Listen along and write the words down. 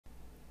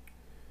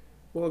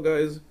Well,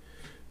 guys,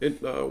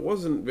 it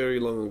wasn't very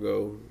long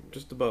ago,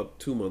 just about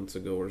 2 months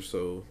ago or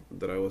so,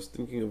 that I was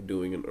thinking of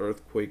doing an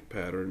earthquake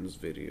patterns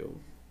video.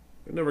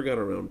 I never got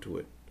around to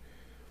it,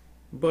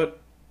 but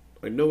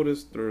I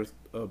noticed there's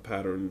a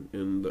pattern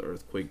in the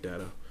earthquake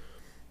data,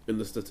 in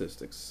the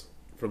statistics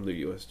from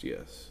the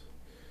USGS.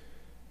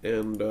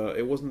 And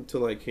it wasn't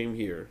until I came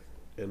here,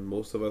 and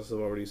most of us have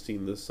already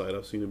seen this site,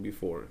 I've seen it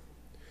before,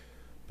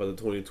 by the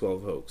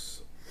 2012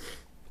 hoax.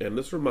 And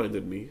this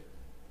reminded me,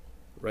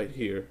 right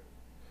here,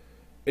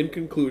 in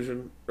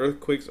conclusion,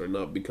 earthquakes are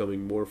not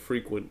becoming more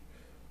frequent.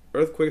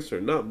 Earthquakes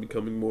are not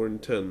becoming more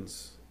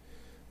intense.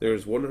 There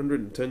is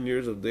 110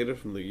 years of data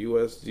from the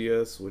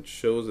USGS which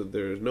shows that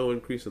there is no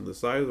increase in the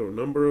size or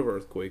number of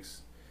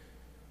earthquakes.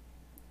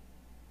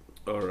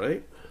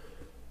 Alright.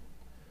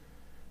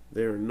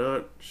 They're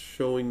not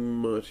showing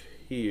much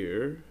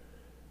here.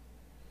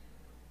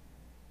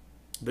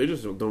 They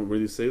just don't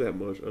really say that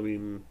much. I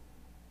mean,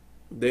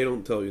 they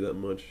don't tell you that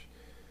much.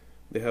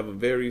 They have a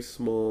very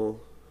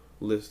small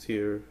list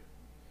here,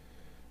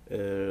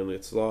 and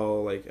it's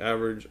all like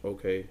average.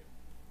 Okay,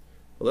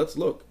 well, let's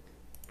look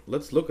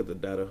at the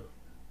data.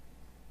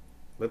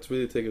 Let's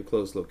really take a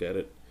close look at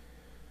it.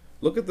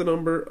 Look at the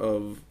number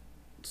of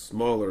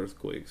small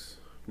earthquakes,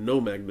 no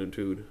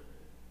magnitude.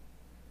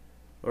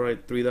 All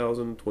right,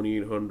 3,000,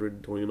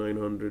 2,800,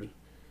 2,900.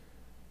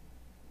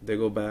 They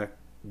go back,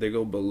 they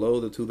go below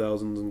the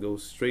 2000s and go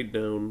straight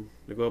down.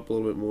 They go up a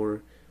little bit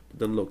more, but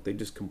then look, they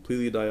just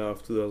completely die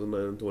off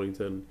 2009 and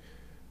 2010.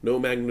 No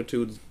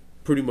magnitudes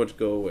pretty much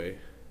go away.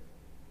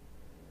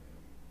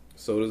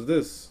 So does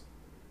this.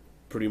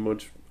 Pretty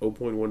much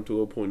 0.1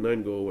 to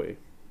 0.9 go away.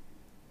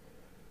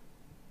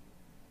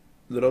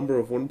 The number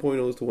of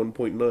 1.0s to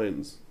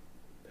 1.9s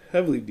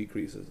heavily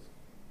decreases.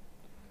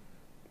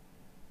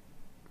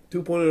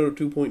 2.0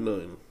 to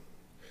 2.9.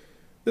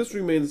 This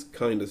remains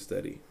kinda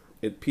steady.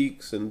 It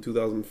peaks in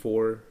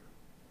 2004,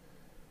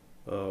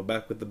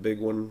 back with the big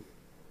one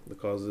that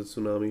causes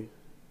a tsunami,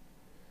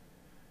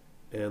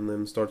 and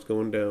then starts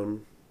going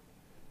down.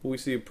 But we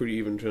see a pretty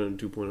even trend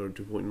in 2.0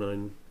 to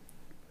 2.9.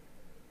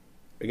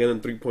 Again, in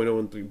 3.0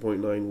 and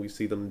 3.9, we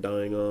see them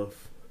dying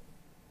off.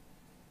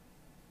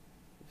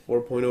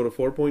 4.0 to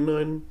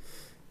 4.9,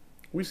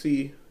 we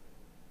see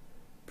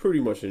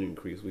pretty much an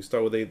increase. We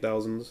start with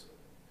 8,000s,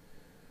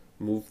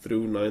 move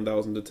through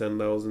 9,000 to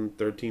 10,000,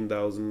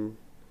 13,000,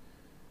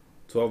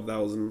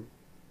 12,000.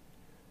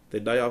 They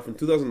die off. In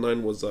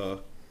 2009 was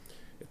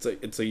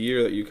it's a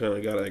year that you kind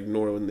of gotta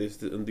ignore when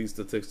these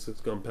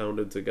statistics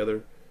compounded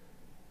together.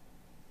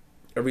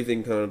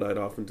 Everything kind of died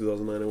off in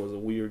 2009. It was a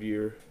weird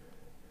year.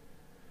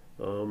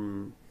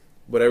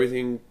 But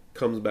everything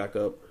comes back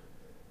up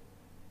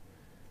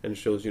and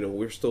shows,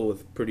 we're still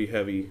with pretty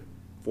heavy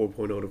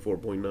 4.0 to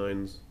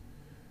 4.9s.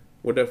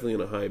 We're definitely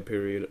in a high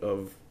period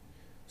of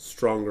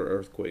stronger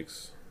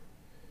earthquakes.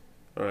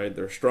 Alright,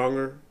 they're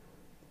stronger,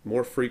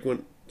 more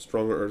frequent,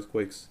 stronger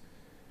earthquakes,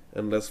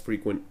 and less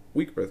frequent,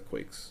 weak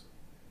earthquakes.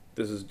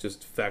 This is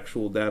just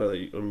factual data. That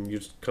you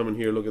just come in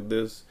here, look at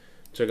this,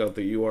 check out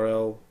the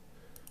URL.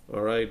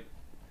 Alright,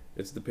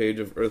 it's the page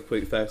of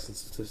earthquake facts and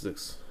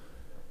statistics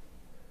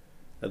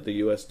at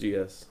the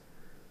USGS.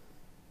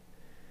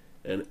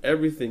 And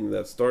everything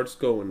that starts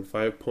going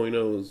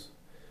 5.0s,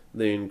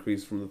 they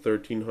increase from the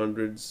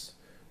 1300s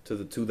to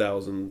the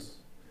 2000s.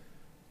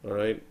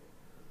 Alright?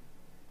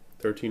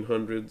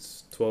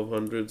 1300s,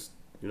 1200s,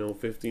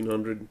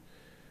 1500,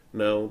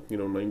 now,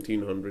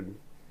 1900.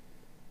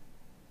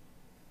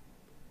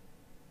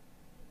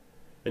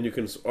 And you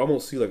can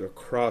almost see like a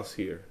cross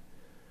here.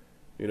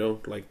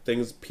 Like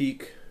things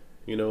peak,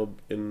 in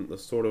a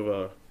sort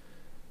of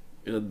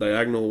in a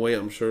diagonal way.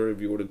 I'm sure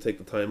if you were to take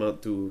the time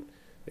out to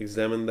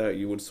examine that,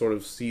 you would sort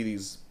of see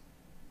these.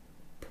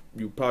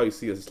 You probably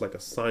see it's like a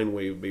sine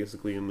wave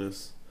basically in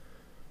this.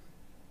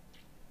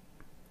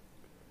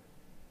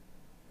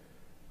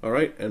 All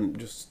right, and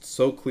just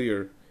so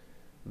clear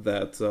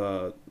that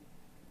 6.0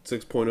 to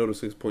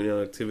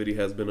 6.9 activity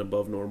has been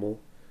above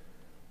normal,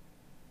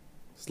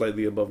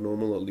 slightly above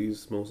normal at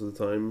least most of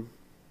the time.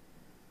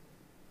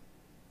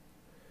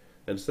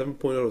 And 7.0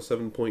 to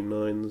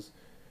 7.9s,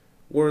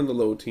 we're in the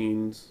low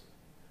teens,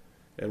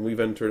 and we've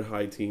entered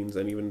high teens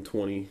and even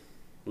 20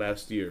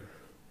 last year.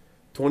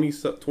 21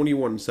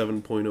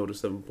 7.0 to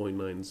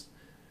 7.9s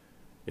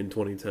in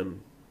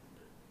 2010.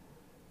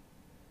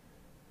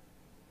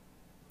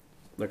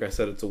 Like I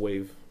said, it's a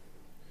wave.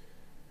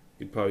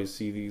 You'd probably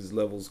see these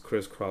levels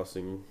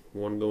crisscrossing,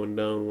 one going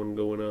down, one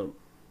going up.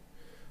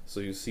 So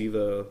you see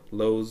the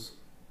lows,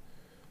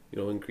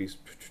 increase.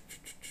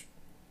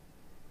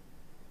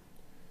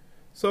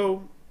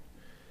 So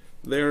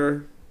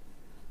they're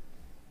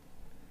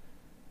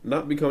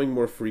not becoming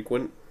more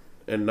frequent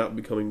and not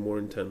becoming more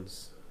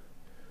intense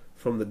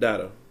from the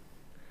data.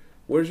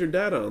 Where's your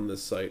data on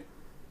this site?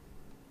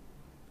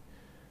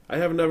 I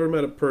have never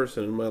met a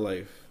person in my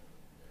life,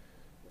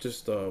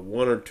 just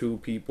one or two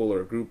people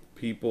or a group of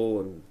people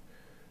and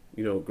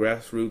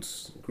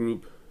grassroots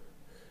group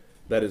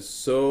that is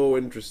so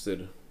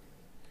interested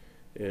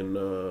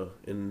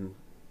in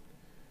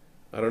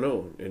I don't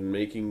know, in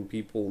making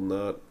people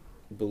not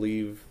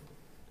believe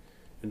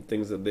in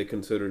things that they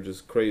consider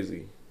just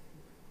crazy.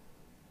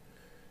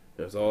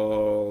 It's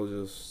all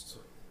just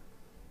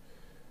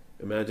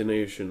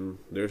imagination.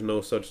 There's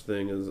no such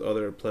thing as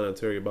other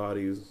planetary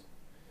bodies.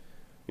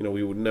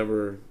 We would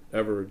never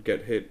ever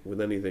get hit with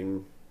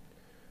anything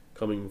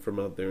coming from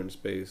out there in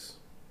space.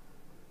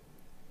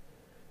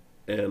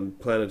 And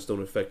planets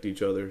don't affect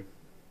each other.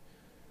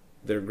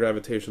 Their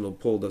gravitational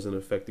pull doesn't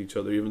affect each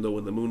other, even though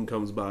when the moon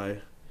comes by,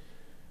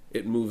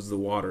 it moves the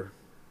water.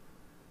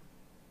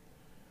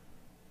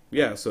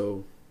 Yeah,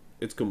 so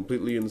it's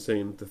completely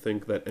insane to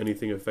think that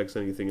anything affects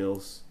anything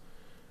else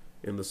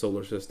in the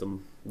solar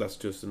system. That's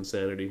just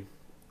insanity,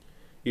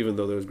 even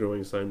though there's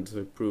growing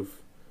scientific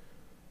proof.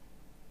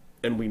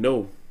 And we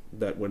know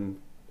that when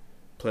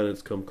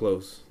planets come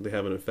close, they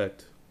have an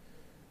effect.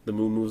 The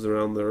moon moves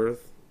around the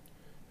Earth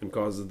and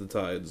causes the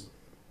tides.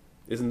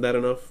 Isn't that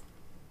enough?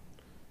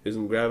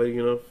 Isn't gravity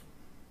enough?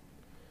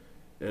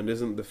 And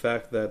isn't the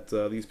fact that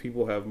these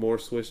people have more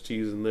Swiss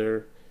cheese in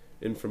their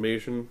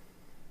information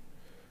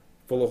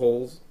full of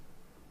holes?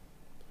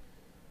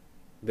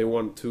 They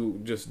want to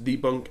just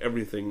debunk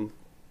everything,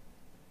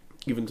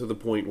 even to the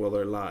point where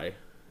they lie.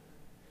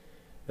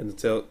 And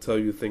to tell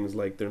you things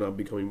like they're not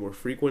becoming more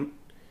frequent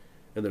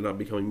and they're not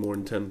becoming more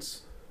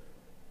intense.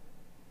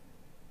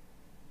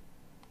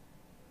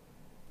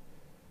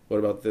 What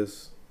about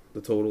this?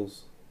 The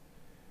totals.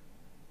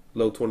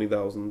 Low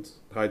 20,000s,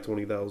 high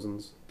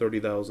 20,000s,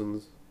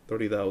 30,000s,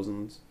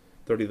 30,000s,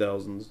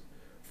 30,000s,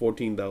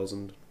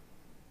 14,000.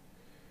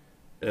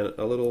 And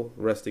a little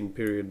resting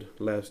period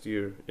last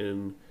year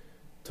in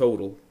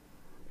total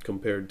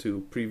compared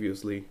to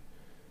previously.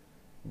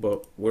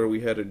 But where are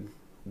we headed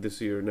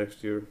this year,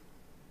 next year?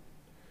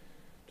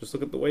 Just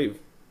look at the wave.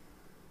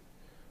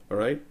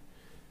 Alright?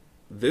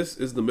 This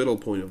is the middle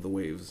point of the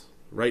waves.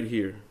 Right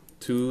here.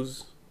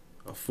 Twos,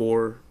 a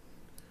four,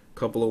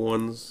 couple of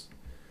ones.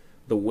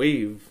 The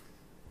wave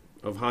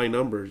of high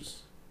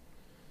numbers,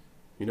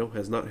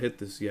 has not hit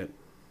this yet.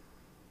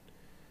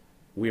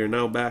 We are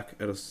now back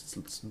at a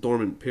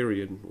dormant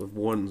period with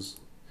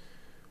ones.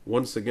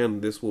 Once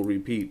again, this will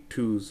repeat.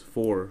 Twos,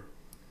 4,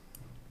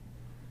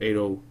 80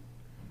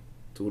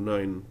 to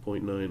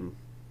 9.9.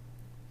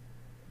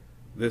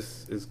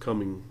 This is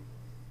coming.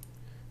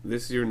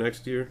 This year,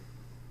 next year,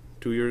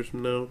 2 years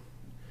from now,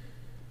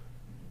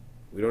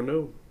 we don't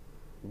know.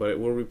 But it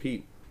will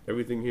repeat.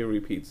 Everything here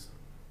repeats.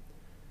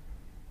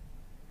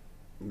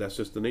 That's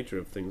just the nature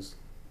of things.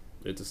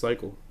 It's a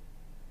cycle.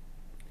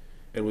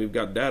 And we've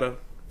got data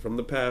from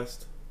the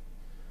past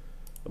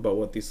about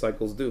what these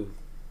cycles do.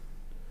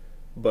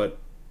 But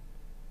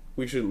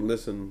we shouldn't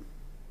listen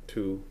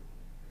to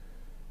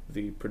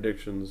the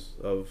predictions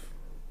of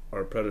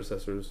our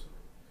predecessors.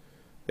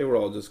 They were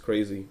all just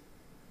crazy.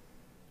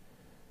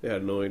 They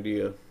had no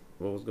idea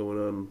what was going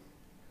on.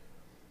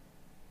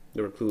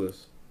 They were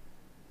clueless.